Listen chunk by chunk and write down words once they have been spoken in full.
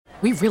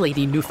We really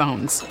need new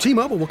phones.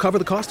 T-Mobile will cover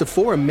the cost of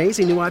 4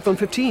 amazing new iPhone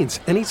 15s,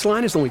 and each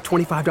line is only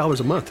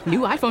 $25 a month. New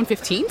iPhone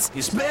 15s?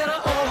 It's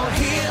better over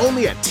here.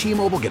 Only at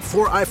T-Mobile, get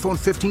 4 iPhone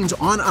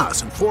 15s on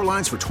us and 4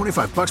 lines for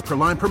 $25 per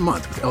line per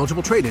month with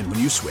eligible trade-in when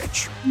you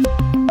switch.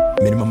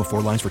 Minimum of 4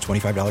 lines for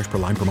 $25 per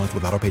line per month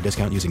with autopay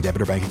discount using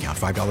debit or bank account.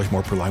 $5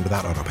 more per line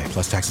without autopay,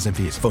 plus taxes and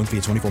fees. Phone fee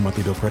at 24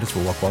 monthly bill credits for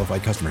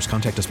well-qualified customers.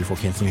 Contact us before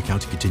canceling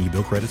account to continue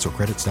bill credits or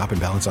credit stop and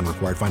balance on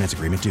required finance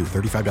agreement due.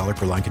 $35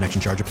 per line connection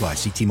charge applies.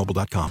 See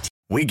T-Mobile.com.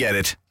 We get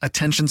it.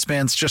 Attention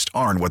spans just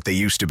aren't what they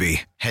used to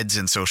be. Heads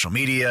in social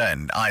media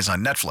and eyes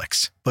on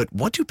Netflix. But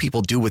what do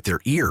people do with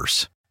their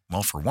ears?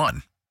 Well, for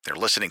one, they're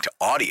listening to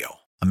audio.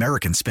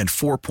 Americans spend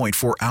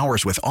 4.4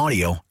 hours with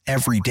audio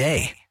every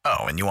day.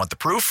 Oh, and you want the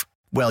proof?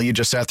 Well, you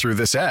just sat through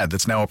this ad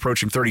that's now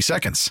approaching 30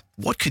 seconds.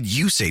 What could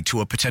you say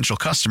to a potential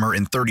customer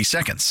in 30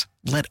 seconds?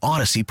 Let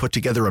Odyssey put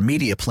together a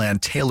media plan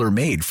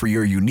tailor-made for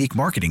your unique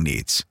marketing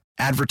needs.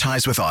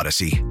 Advertise with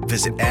Odyssey.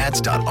 Visit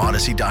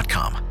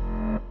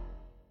ads.odyssey.com.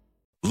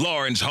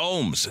 Lawrence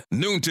Holmes,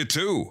 noon to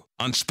 2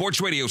 on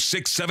Sports Radio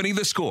 670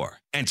 The Score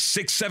and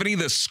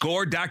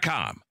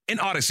 670thescore.com, an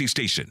Odyssey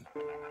station.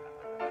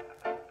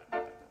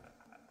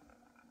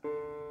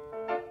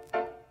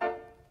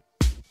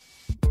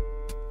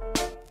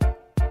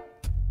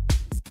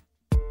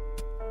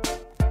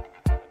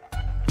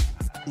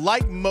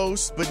 Like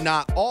most, but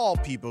not all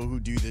people who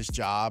do this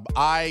job,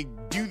 I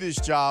do this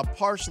job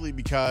partially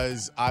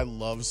because I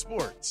love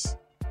sports.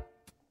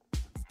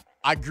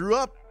 I grew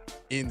up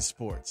in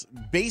sports.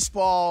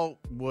 Baseball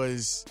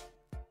was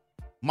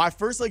my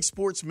first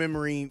sports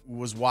memory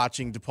was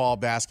watching DePaul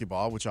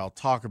basketball, which I'll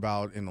talk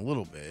about in a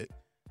little bit.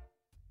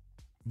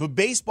 But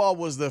baseball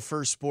was the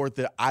first sport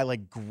that I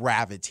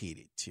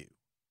gravitated to.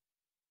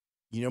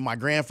 You know, my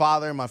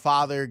grandfather and my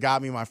father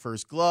got me my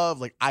first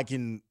glove. I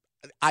can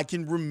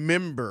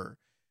remember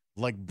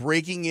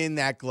breaking in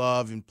that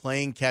glove and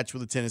playing catch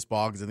with a tennis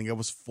ball because I think I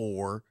was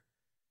 4.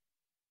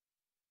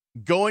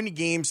 Going to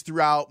games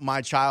throughout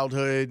my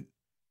childhood.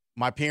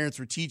 My parents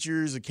were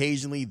teachers.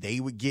 Occasionally, they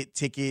would get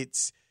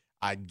tickets.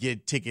 I'd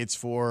get tickets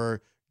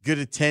for good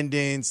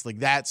attendance,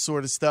 that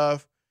sort of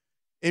stuff.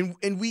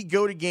 And we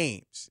go to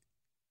games.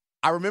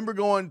 I remember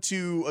going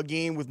to a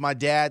game with my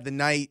dad the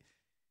night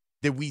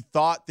that we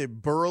thought that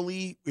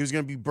it was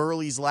going to be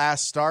Burley's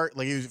last start.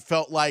 It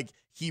felt like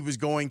he was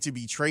going to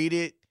be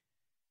traded.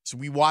 So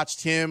we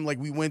watched him. I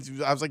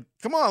was like,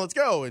 come on, let's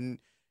go.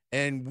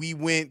 And we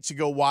went to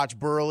go watch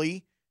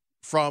Burley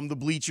from the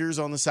bleachers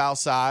on the south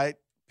side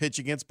pitch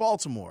against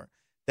Baltimore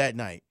that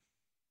night.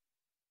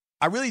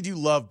 I really do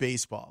love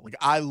baseball.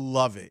 I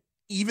love it,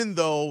 even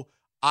though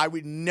I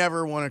would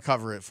never want to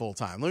cover it full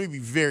time. Let me be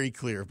very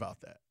clear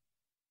about that.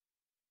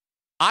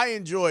 I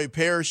enjoy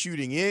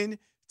parachuting in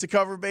to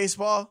cover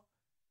baseball,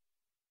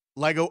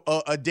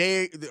 a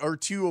day or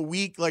two a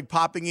week,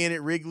 popping in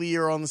at Wrigley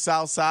or on the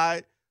south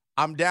side.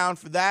 I'm down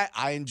for that.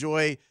 I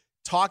enjoy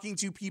talking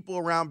to people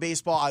around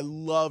baseball. I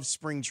love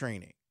spring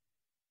training.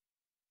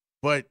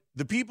 But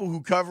the people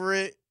who cover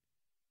it,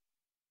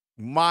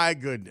 my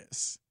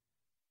goodness.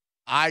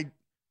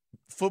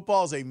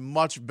 Football is a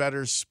much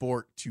better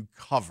sport to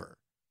cover.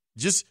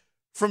 Just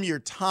from your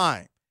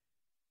time.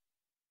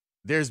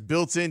 There's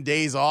built-in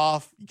days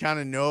off. You kind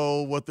of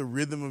know what the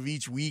rhythm of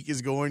each week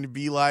is going to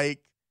be like.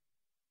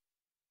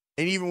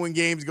 And even when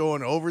games go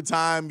in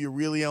overtime, you're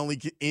really only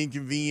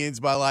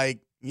inconvenienced by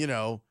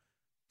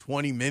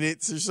 20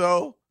 minutes or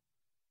so.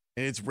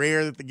 And it's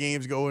rare that the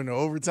games go into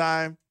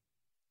overtime.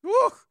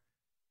 Woo!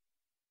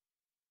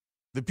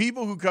 The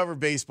people who cover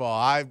baseball,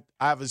 I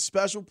have a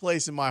special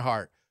place in my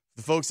heart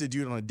for the folks that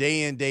do it on a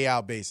day in, day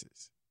out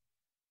basis.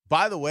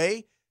 By the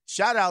way,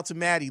 shout out to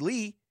Maddie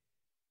Lee.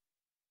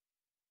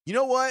 You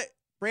know what,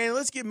 Brandon,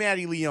 let's get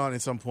Maddie Lee on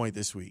at some point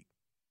this week.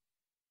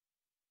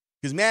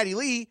 Because Maddie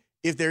Lee,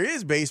 if there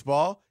is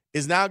baseball,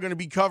 is now going to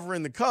be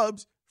covering the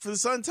Cubs for the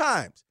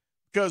Sun-Times.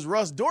 Because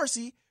Russ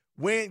Dorsey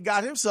went and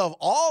got himself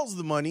all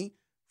the money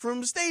from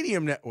the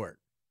Stadium Network.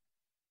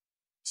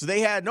 So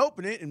they had an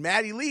opening, and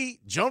Maddie Lee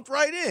jumped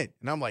right in.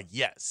 And I'm like,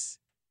 yes.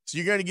 So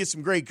you're going to get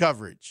some great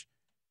coverage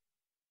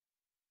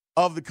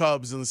of the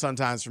Cubs and the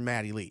Sun-Times from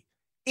Maddie Lee.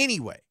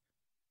 Anyway,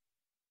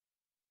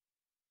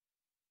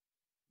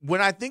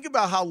 when I think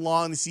about how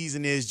long the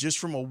season is just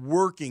from a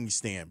working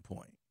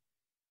standpoint,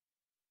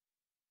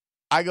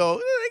 I go,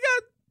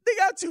 they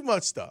got too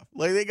much stuff.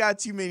 They got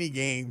too many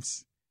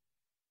games.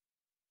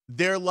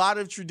 There are a lot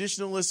of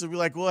traditionalists who be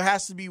like, well, it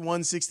has to be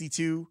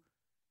 162.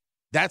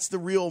 That's the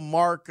real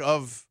mark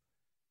of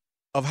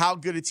how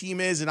good a team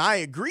is. And I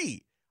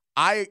agree.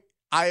 I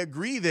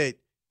agree that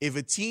if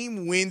a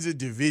team wins a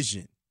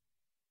division,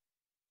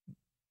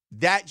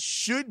 that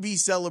should be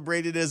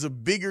celebrated as a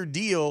bigger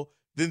deal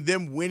than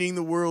them winning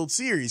the World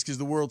Series, because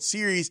the World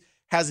Series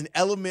has an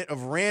element of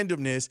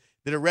randomness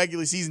that a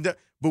regular season does.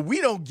 But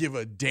we don't give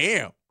a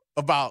damn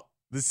about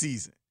the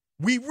season.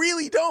 We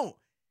really don't.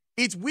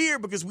 It's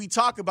weird because we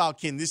talk about,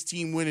 can this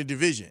team win a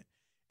division?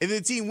 And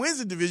the team wins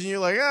a division, you're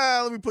like,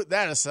 let me put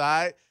that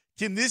aside.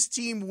 Can this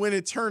team win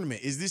a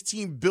tournament? Is this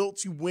team built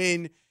to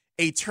win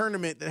a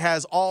tournament that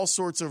has all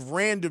sorts of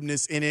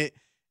randomness in it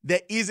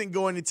that isn't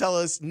going to tell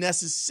us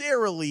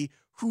necessarily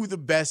who the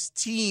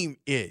best team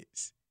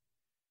is.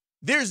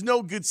 There's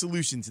no good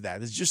solution to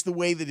that. It's just the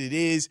way that it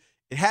is.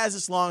 It has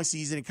this long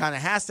season. It kind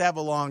of has to have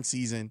a long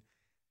season.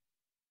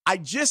 I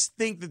just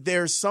think that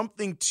there's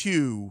something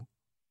to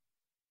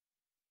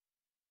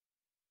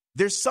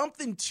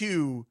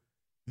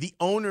the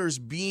owners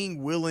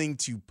being willing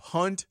to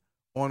punt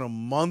on a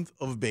month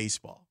of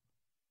baseball.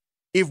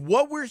 If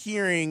what we're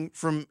hearing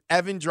from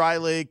Evan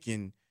Dreilich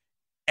and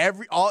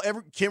every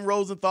Kim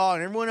Rosenthal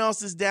and everyone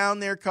else is down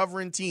there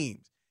covering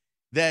teams,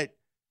 that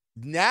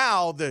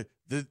now the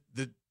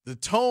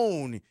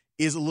tone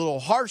is a little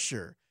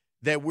harsher,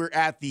 that we're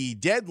at the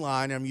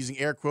deadline. I'm using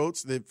air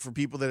quotes that for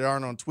people that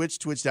aren't on Twitch,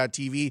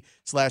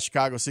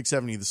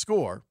 twitch.tv/Chicago670 The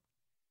Score.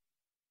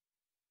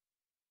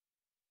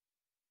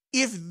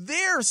 If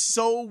they're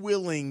so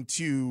willing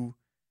to,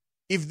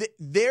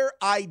 their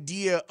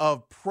idea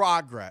of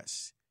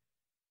progress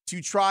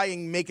to try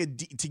and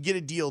to get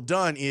a deal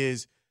done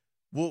is,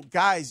 well,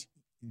 guys,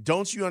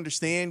 don't you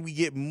understand we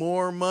get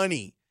more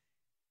money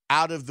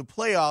out of the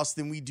playoffs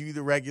than we do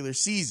the regular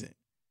season?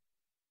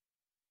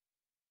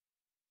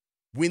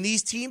 When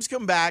these teams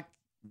come back,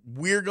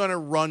 we're going to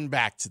run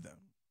back to them.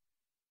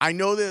 I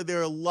know that there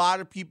are a lot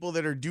of people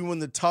that are doing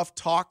the tough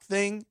talk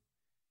thing.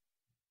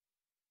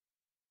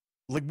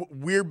 Like,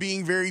 we're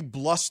being very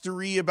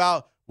blustery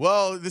about,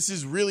 well, this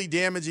is really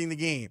damaging the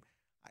game.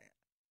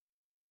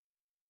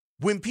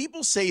 When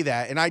people say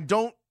that, and I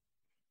don't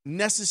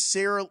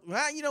necessarily,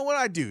 well, you know what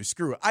I do?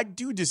 Screw it. I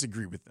do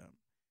disagree with them.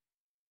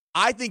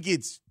 I think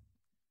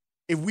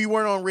if we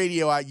weren't on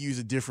radio, I'd use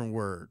a different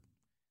word.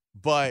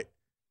 But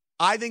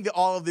I think that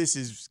all of this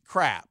is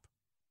crap.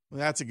 Well,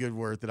 that's a good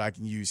word that I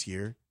can use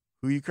here.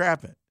 Who you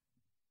crapping?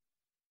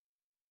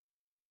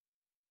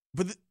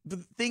 But the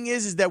thing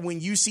is that when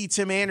you see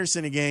Tim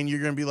Anderson again,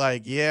 you're going to be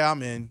like, yeah,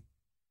 I'm in.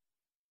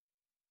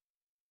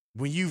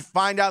 When you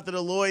find out that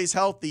Eloy is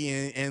healthy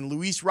and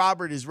Luis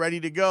Robert is ready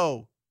to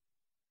go,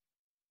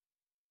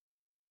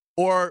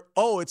 or,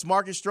 oh, it's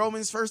Marcus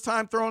Stroman's first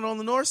time throwing on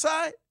the north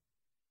side,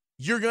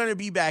 you're going to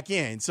be back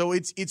in. So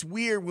it's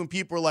weird when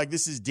people are like,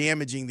 this is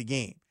damaging the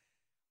game.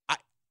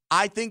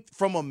 I think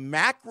from a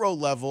macro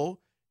level,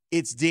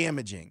 it's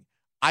damaging.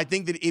 I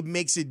think that it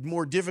makes it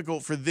more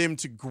difficult for them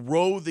to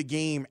grow the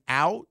game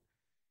out.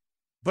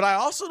 But I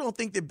also don't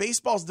think that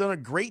baseball's done a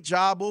great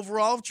job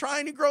overall of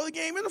trying to grow the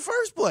game in the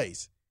first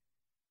place.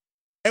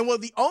 And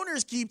what the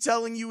owners keep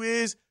telling you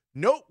is,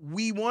 nope,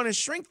 we want to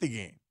shrink the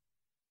game.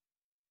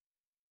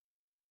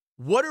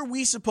 What are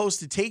we supposed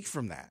to take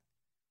from that?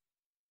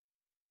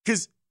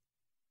 Because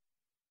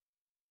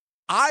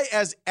I,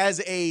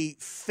 as a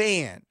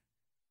fan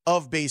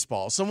of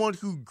baseball, someone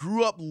who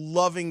grew up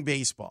loving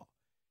baseball,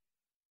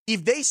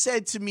 if they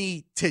said to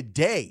me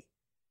today,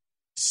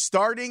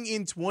 starting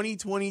in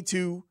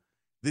 2022,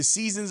 the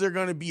seasons are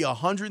going to be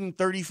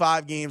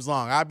 135 games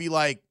long, I'd be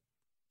like,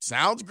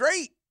 sounds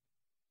great.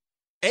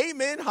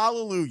 Amen.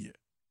 Hallelujah.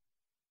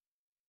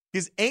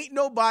 Because ain't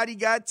nobody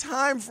got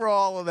time for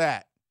all of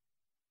that.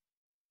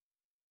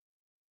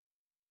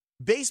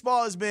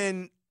 Baseball has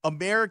been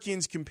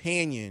Americans'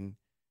 companion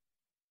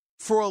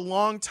for a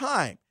long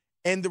time.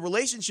 And the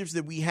relationships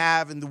that we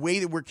have and the way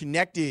that we're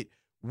connected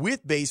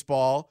with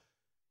baseball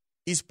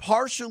is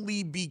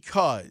partially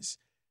because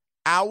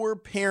our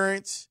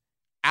parents,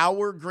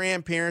 our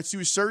grandparents,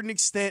 to a certain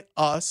extent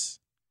us,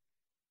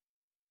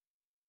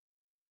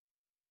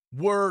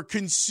 were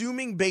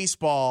consuming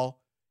baseball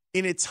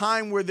in a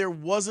time where there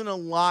wasn't a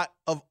lot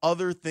of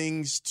other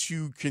things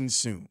to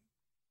consume.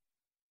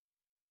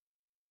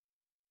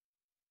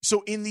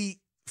 So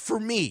for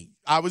me,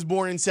 I was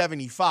born in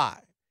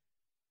 75.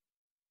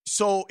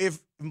 So if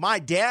my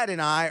dad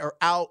and I are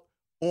out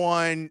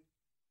on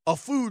a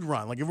food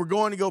run, like if we're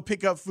going to go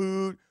pick up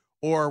food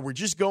or we're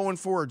just going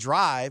for a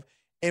drive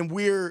and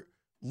we're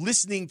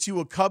listening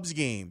to a Cubs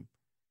game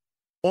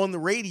on the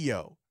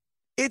radio,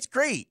 it's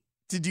great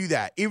to do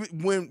that.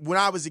 When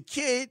I was a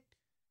kid,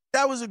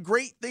 that was a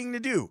great thing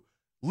to do.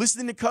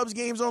 Listening to Cubs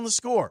games on The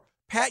Score.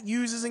 Pat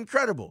Hughes is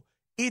incredible.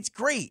 It's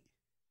great.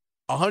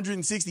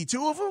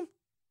 162 of them?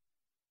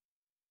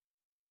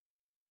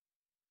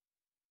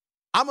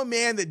 I'm a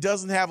man that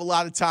doesn't have a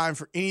lot of time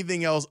for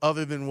anything else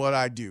other than what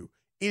I do.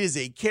 It is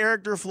a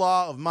character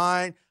flaw of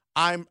mine.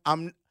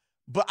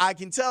 But I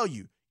can tell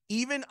you,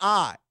 even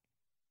I,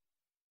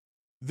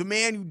 the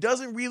man who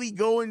doesn't really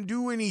go and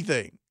do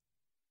anything,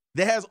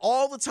 that has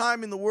all the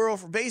time in the world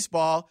for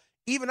baseball,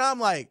 even I'm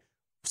like,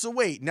 so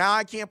wait, now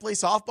I can't play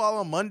softball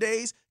on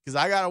Mondays because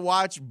I got to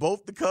watch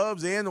both the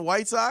Cubs and the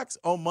White Sox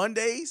on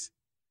Mondays?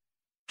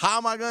 How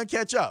am I going to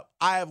catch up?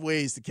 I have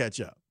ways to catch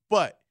up.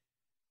 But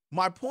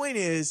my point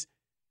is,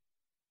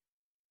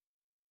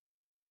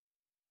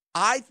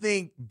 I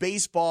think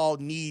baseball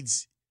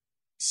needs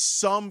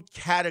some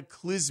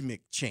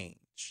cataclysmic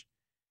change.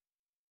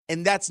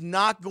 And that's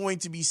not going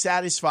to be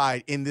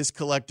satisfied in this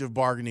collective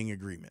bargaining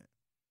agreement.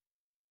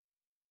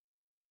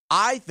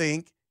 I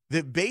think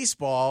that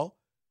baseball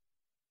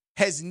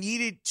has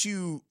needed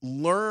to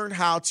learn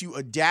how to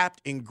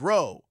adapt and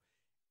grow.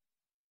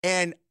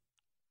 And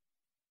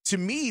to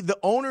me, the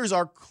owners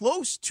are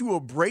close to a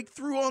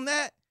breakthrough on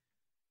that,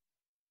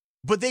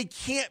 but they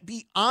can't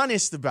be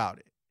honest about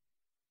it.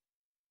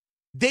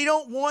 They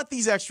don't want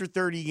these extra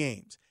 30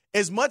 games.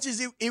 As much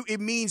as it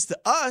means to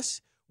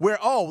us, where,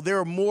 there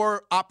are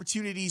more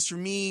opportunities for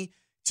me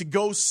to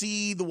go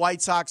see the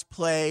White Sox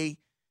play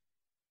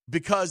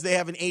because they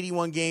have an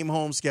 81-game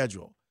home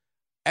schedule.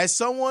 As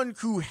someone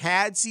who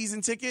had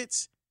season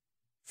tickets,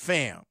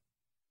 fam,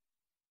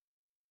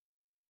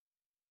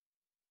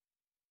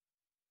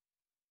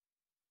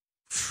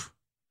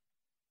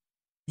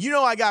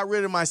 I got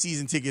rid of my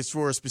season tickets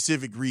for a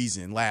specific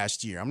reason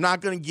last year. I'm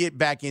not going to get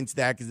back into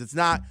that because it's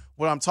not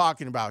what I'm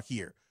talking about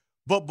here.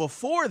 But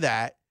before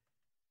that,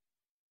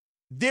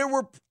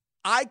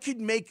 I could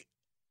make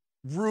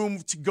room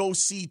to go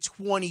see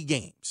 20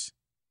 games.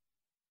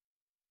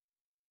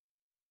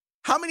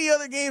 How many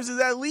other games does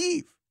that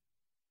leave?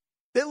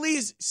 That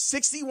leaves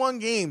 61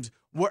 games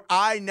where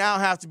I now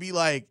have to be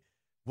like,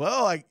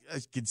 well, I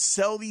could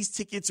sell these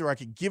tickets or I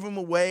could give them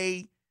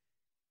away.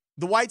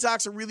 The White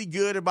Sox are really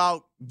good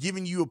about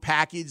giving you a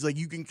package. Like,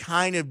 you can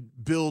kind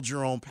of build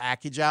your own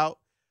package out.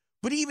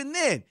 But even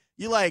then,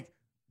 you're like,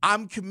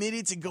 I'm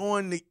committed to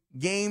going to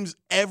games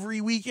every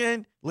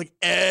weekend. Like,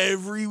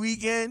 every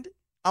weekend,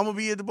 I'm going to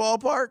be at the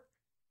ballpark.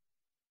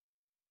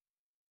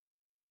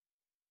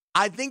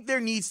 I think there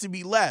needs to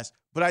be less,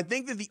 but I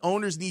think that the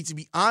owners need to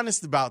be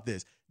honest about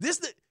this. This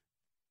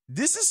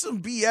is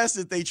some BS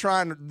that they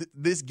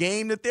this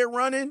game that they're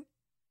running.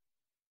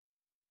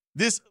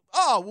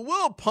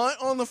 We'll punt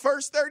on the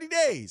first 30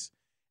 days.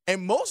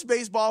 And most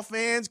baseball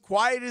fans,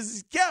 quiet as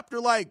it's kept, are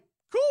like,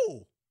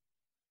 cool.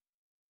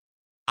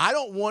 I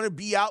don't want to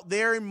be out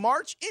there in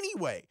March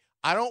anyway.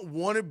 I don't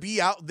want to be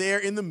out there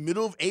in the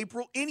middle of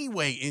April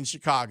anyway in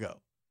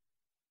Chicago.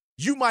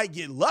 You might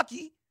get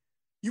lucky.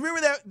 You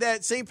remember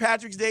that St.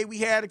 Patrick's Day we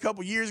had a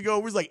couple years ago?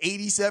 It was like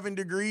 87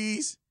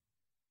 degrees.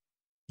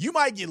 You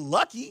might get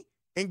lucky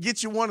and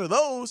get you one of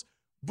those,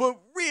 but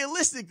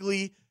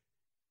realistically,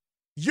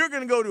 you're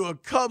going to go to a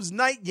Cubs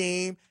night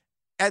game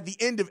at the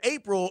end of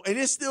April, and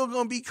it's still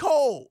going to be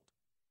cold.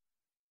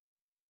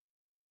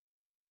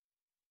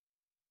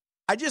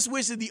 I just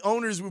wish that the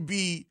owners would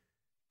be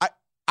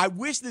I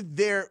wish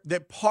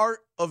that part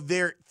of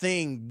their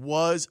thing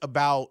was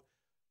about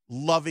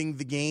loving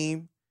the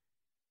game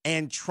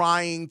and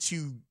trying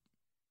to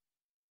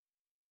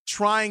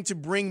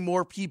bring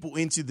more people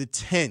into the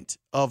tent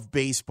of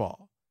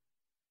baseball.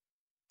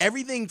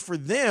 Everything for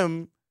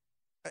them,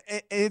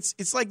 and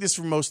it's like this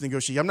for most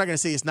negotiations. I'm not going to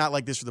say it's not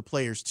like this for the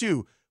players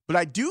too, but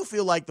I do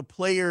feel like the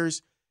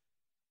players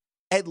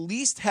at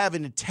least have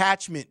an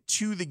attachment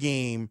to the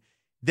game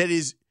that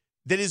is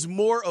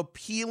more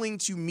appealing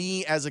to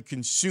me as a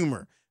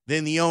consumer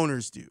than the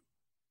owners do.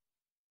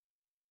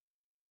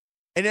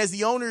 And as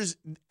the owners,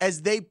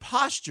 as they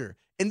posture,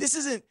 and this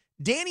isn't,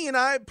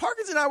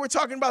 Parkins and I were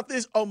talking about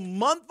this a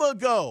month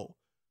ago,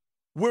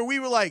 where we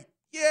were like,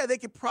 yeah, they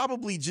could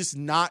probably just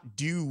not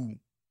do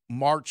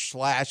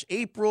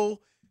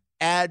March/April,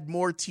 add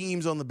more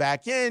teams on the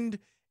back end,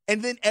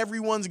 and then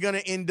everyone's going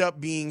to end up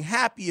being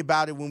happy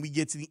about it when we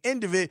get to the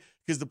end of it,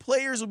 because the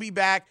players will be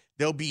back,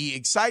 there'll be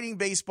exciting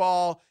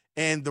baseball,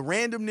 and the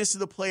randomness of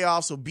the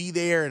playoffs will be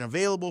there and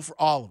available for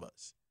all of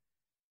us.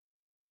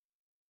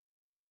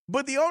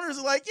 But the owners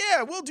are like,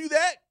 yeah, we'll do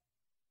that.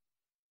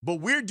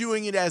 But we're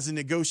doing it as a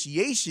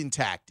negotiation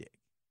tactic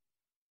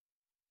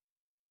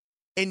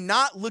and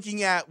not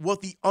looking at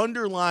what the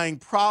underlying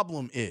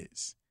problem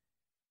is.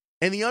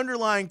 And the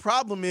underlying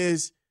problem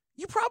is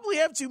you probably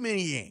have too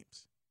many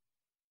games.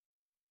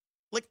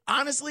 Like,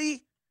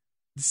 honestly,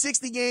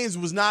 60 games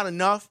was not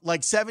enough.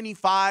 Like,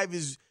 75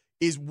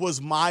 was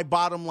my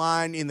bottom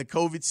line in the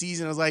COVID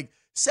season. I was like,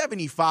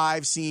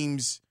 75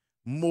 seems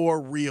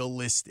more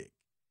realistic.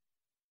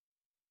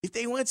 If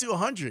they went to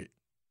 100,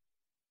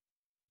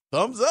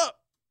 thumbs up.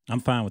 I'm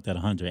fine with that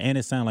 100. And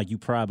it sounds like you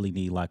probably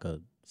need like a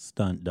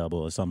stunt double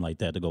or something like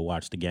that to go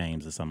watch the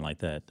games or something like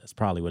that. That's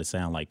probably what it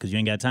sounds like, because you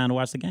ain't got time to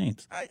watch the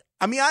games.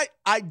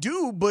 I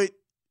do, but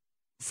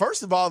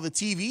first of all, the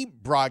TV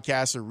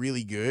broadcasts are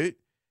really good.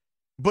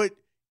 But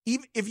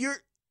even if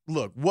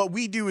look, what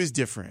we do is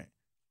different.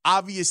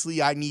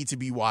 Obviously, I need to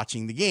be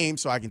watching the game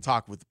so I can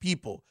talk with the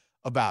people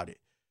about it.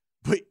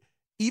 But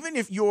even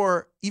if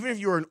you're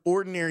an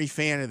ordinary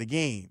fan of the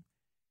game,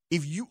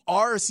 if you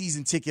are a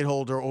season ticket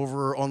holder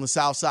over on the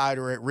South Side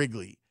or at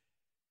Wrigley,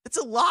 it's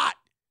a lot.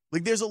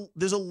 Like, there's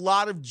a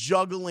lot of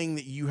juggling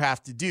that you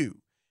have to do.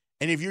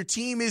 And if your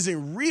team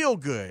isn't real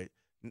good,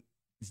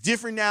 it's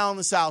different now on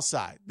the South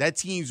Side. That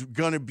team's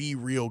going to be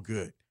real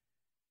good.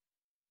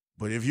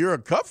 But if you're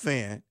a Cub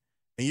fan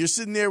and you're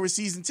sitting there with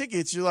season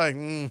tickets, you're like,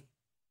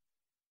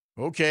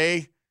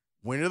 okay,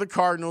 when are the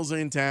Cardinals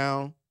in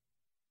town?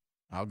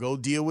 I'll go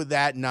deal with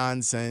that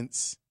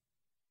nonsense.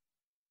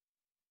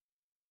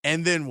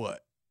 And then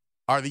what?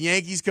 Are the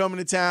Yankees coming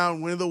to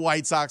town? When are the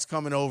White Sox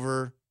coming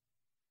over?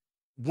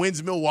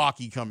 When's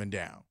Milwaukee coming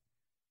down?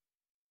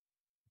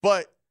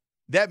 But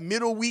that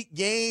middle of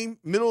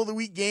the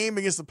week game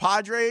against the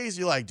Padres,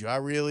 you're like, do I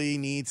really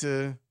need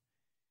to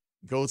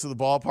go to the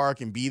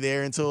ballpark and be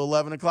there until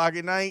 11 o'clock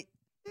at night?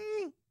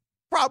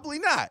 Probably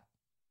not.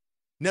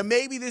 Now,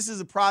 maybe this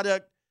is a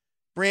product,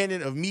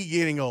 Brandon, of me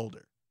getting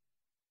older.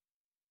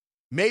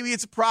 Maybe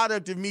it's a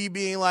product of me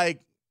being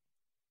like,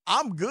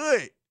 I'm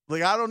good.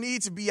 Like, I don't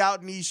need to be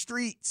out in these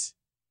streets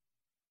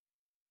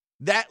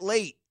that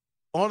late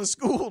on a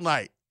school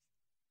night.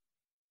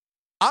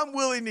 I'm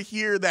willing to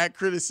hear that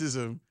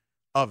criticism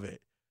of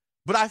it.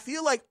 But I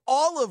feel like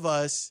all of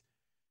us,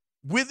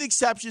 with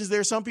exceptions,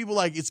 there's some people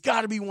like, it's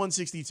got to be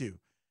 162.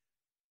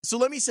 So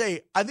let me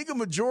say, I think a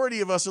majority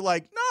of us are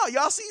like, no,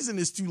 y'all season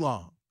is too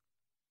long.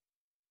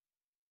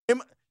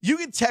 You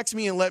can text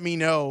me and let me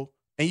know,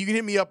 and you can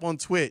hit me up on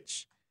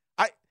Twitch.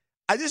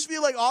 I just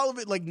feel like all of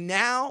it, like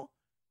now,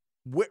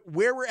 where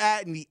we're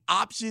at and the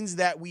options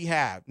that we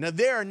have. Now,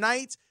 there are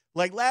nights,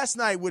 like last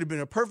night would have been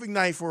a perfect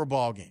night for a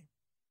ball game.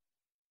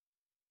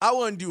 I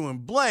wasn't doing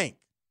blank.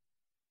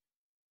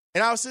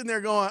 And I was sitting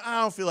there going,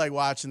 I don't feel like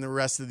watching the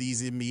rest of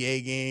these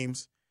NBA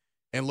games.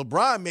 And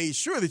LeBron made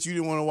sure that you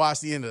didn't want to watch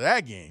the end of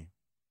that game.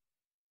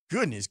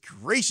 Goodness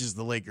gracious,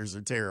 the Lakers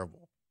are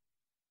terrible.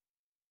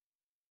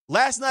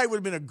 Last night would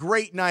have been a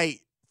great night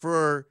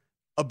for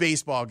a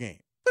baseball game.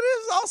 But it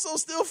was also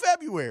still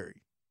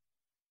February.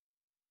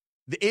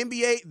 The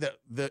NBA,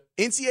 the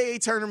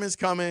NCAA tournament's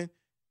coming.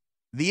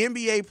 The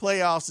NBA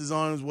playoffs is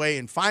on its way.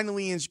 And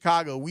finally in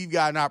Chicago, we've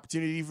got an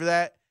opportunity for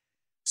that.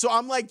 So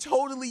I'm like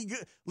totally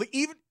good. Like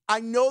even I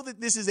know that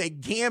this is a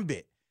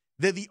gambit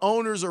that the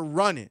owners are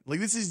running. Like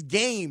this is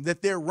game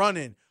that they're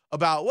running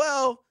about,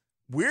 well,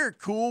 we're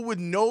cool with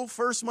no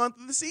first month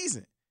of the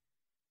season.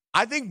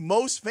 I think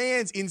most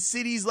fans in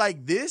cities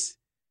like this,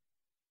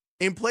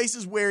 in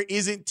places where it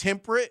isn't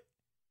temperate,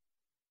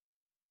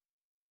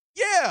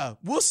 yeah,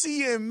 we'll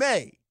see you in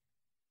May.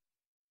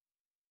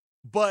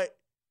 But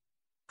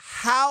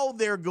how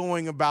they're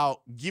going about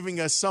giving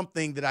us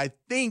something that I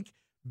think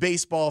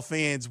baseball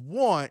fans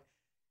want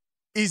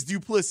is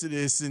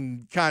duplicitous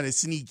and kind of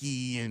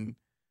sneaky, and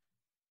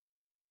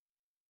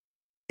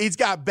it's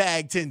got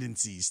bag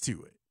tendencies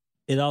to it.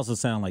 It also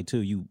sounds like,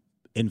 too, you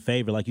in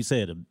favor, like you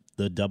said, of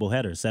the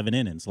doubleheader, 7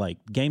 innings. Like,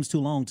 game's too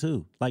long,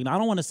 too. Like, I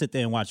don't want to sit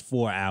there and watch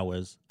 4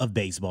 hours of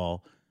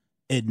baseball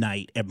at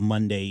night, at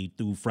Monday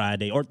through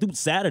Friday, or through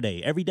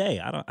Saturday, every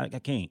day. I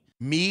can't.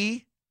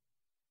 Me,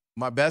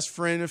 my best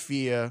friend,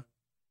 Afia,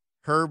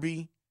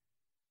 Herbie,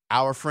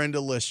 our friend,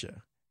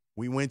 Alicia,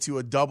 we went to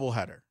a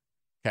doubleheader,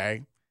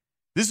 okay?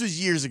 This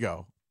was years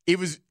ago. It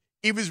was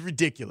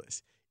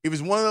ridiculous. It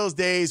was one of those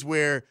days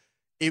where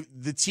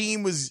the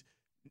team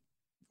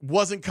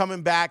wasn't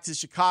coming back to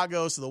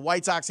Chicago, so the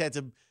White Sox had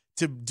to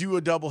do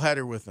a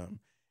doubleheader with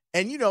them.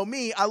 And you know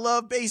me, I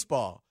love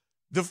baseball.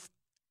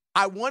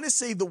 I want to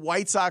say the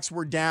White Sox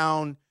were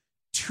down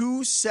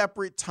 2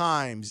 separate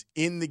times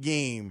in the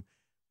game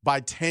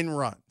by 10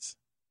 runs.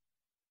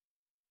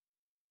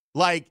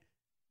 Like,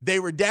 they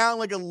were down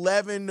like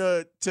 11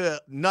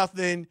 to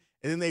nothing,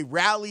 and then they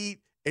rallied,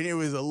 and it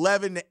was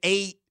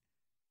 11-8,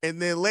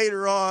 and then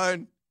later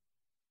on,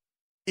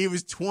 it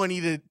was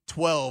 20-12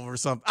 or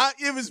something.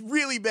 It was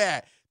really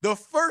bad. The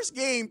first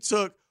game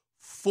took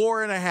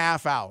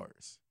 4.5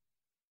 hours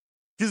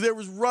because there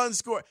was runs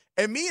scored.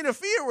 And me and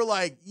Afia were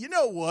like, you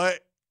know what?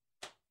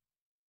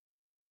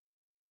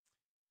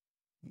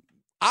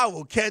 I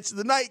will catch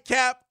the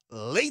nightcap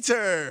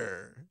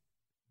later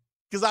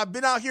because I've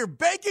been out here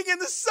baking in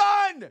the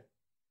sun.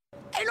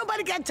 Ain't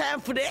nobody got time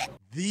for that.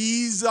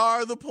 These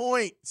are the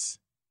points.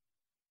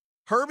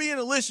 Herbie and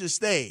Alicia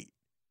stayed,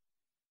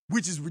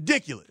 which is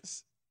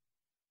ridiculous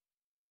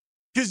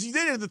because you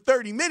did it the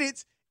 30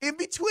 minutes in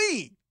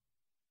between.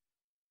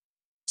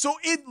 So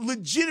it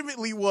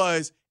legitimately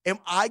was, am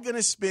I going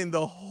to spend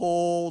the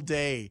whole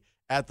day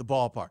at the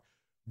ballpark?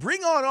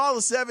 Bring on all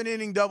the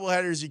 7-inning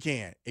doubleheaders you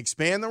can.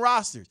 Expand the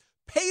rosters.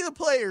 Pay the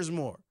players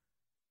more.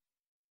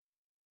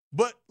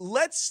 But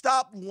let's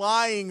stop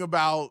lying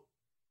about,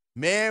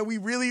 man, we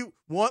really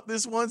want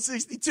this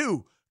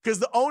 162, because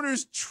the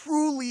owners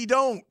truly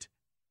don't.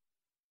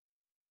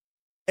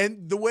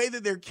 And the way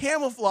that they're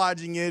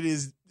camouflaging it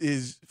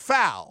is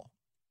foul.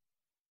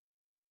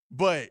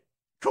 But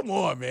come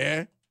on,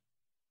 man.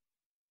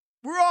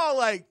 We're all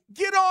like,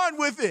 get on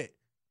with it.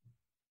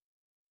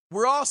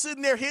 We're all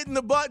sitting there hitting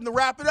the button, the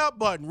wrap it up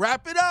button.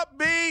 Wrap it up,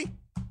 B.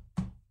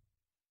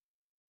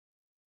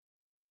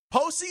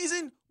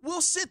 Postseason,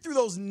 we'll sit through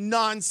those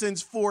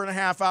nonsense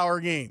 4.5-hour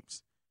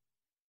games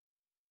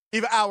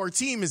if our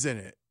team is in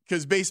it,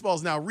 because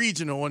baseball's now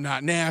regional and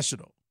not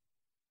national.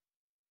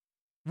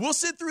 We'll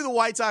sit through the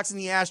White Sox and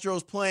the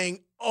Astros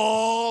playing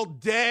all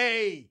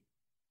day.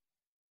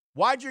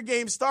 Why'd your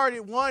game start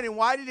at 1 and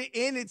why did it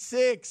end at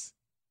 6?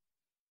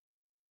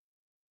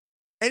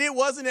 And it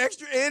wasn't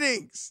extra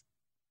innings.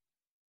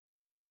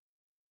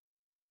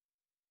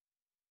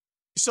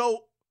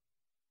 So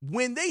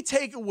when they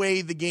take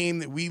away the game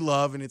that we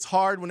love, and it's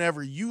hard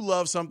whenever you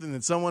love something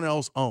that someone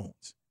else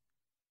owns.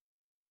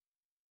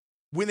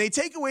 When they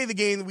take away the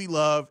game that we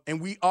love,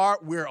 and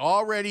we're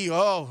already,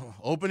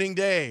 opening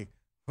day.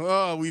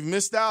 Oh, we've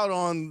missed out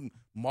on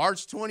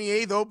March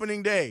 28th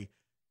opening day.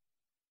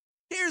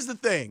 Here's the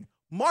thing.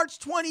 March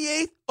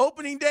 28th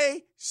opening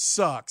day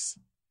sucks.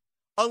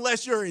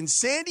 Unless you're in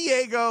San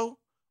Diego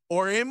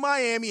or in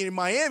Miami. In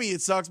Miami,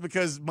 it sucks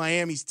because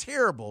Miami's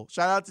terrible.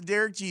 Shout out to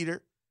Derek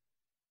Jeter.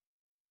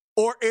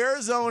 Or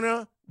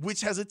Arizona,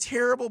 which has a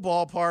terrible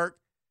ballpark.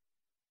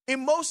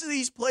 In most of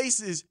these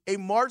places, a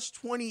March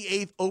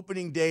 28th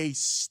opening day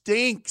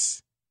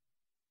stinks.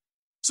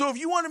 So if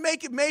you want to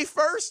make it May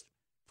 1st,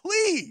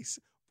 please,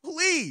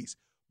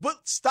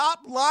 but stop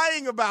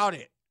lying about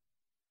it.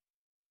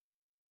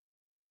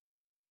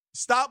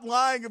 Stop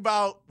lying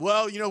about,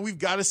 well, we've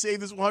got to save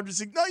this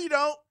 106. No, you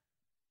don't.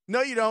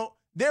 No, you don't.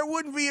 There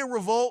wouldn't be a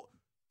revolt.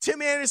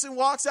 Tim Anderson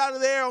walks out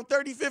of there on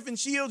 35th and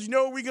Shields. You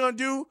know what we're going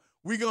to do?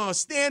 We're going to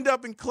stand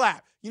up and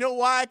clap. You know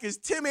why? Because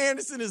Tim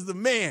Anderson is the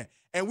man,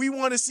 and we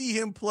want to see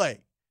him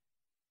play.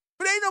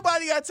 But ain't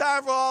nobody got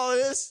time for all of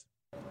this.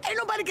 Ain't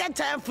nobody got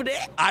time for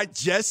that. I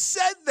just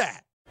said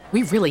that.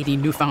 We really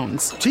need new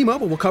phones.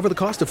 T-Mobile will cover the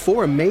cost of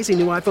 4 amazing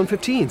new iPhone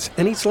 15s,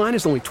 and each line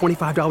is only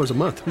 $25 a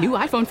month. New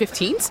iPhone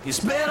 15s? It's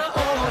better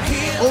over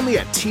here. Only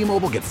at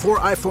T-Mobile, get 4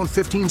 iPhone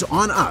 15s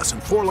on us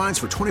and 4 lines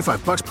for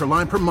 $25 per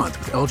line per month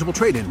with eligible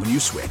trade-in when you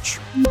switch.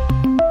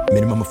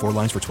 Minimum of 4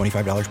 lines for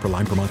 $25 per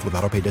line per month with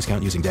autopay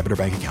discount using debit or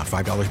bank account.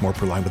 $5 more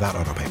per line without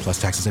autopay,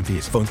 plus taxes and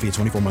fees. Phone fee at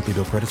 24 monthly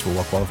bill credits for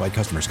well-qualified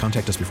customers.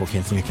 Contact us before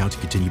canceling account to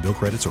continue bill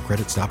credits or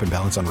credit stop and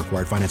balance on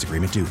required finance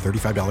agreement due.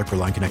 $35 per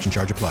line connection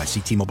charge applies. See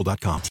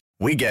T-Mobile.com.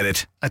 We get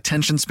it.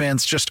 Attention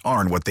spans just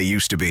aren't what they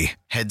used to be.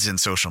 Heads in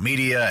social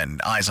media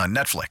and eyes on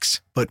Netflix.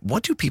 But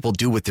what do people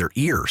do with their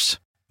ears?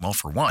 Well,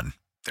 for one,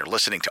 they're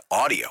listening to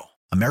audio.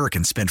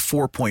 Americans spend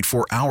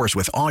 4.4 hours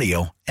with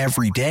audio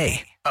every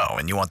day. Oh,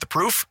 and you want the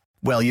proof?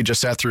 Well, you just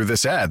sat through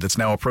this ad that's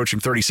now approaching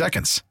 30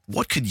 seconds.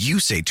 What could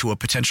you say to a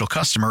potential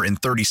customer in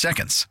 30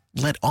 seconds?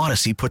 Let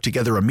Odyssey put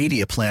together a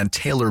media plan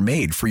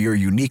tailor-made for your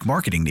unique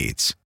marketing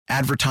needs.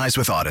 Advertise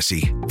with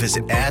Odyssey.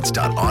 Visit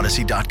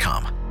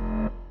ads.odyssey.com.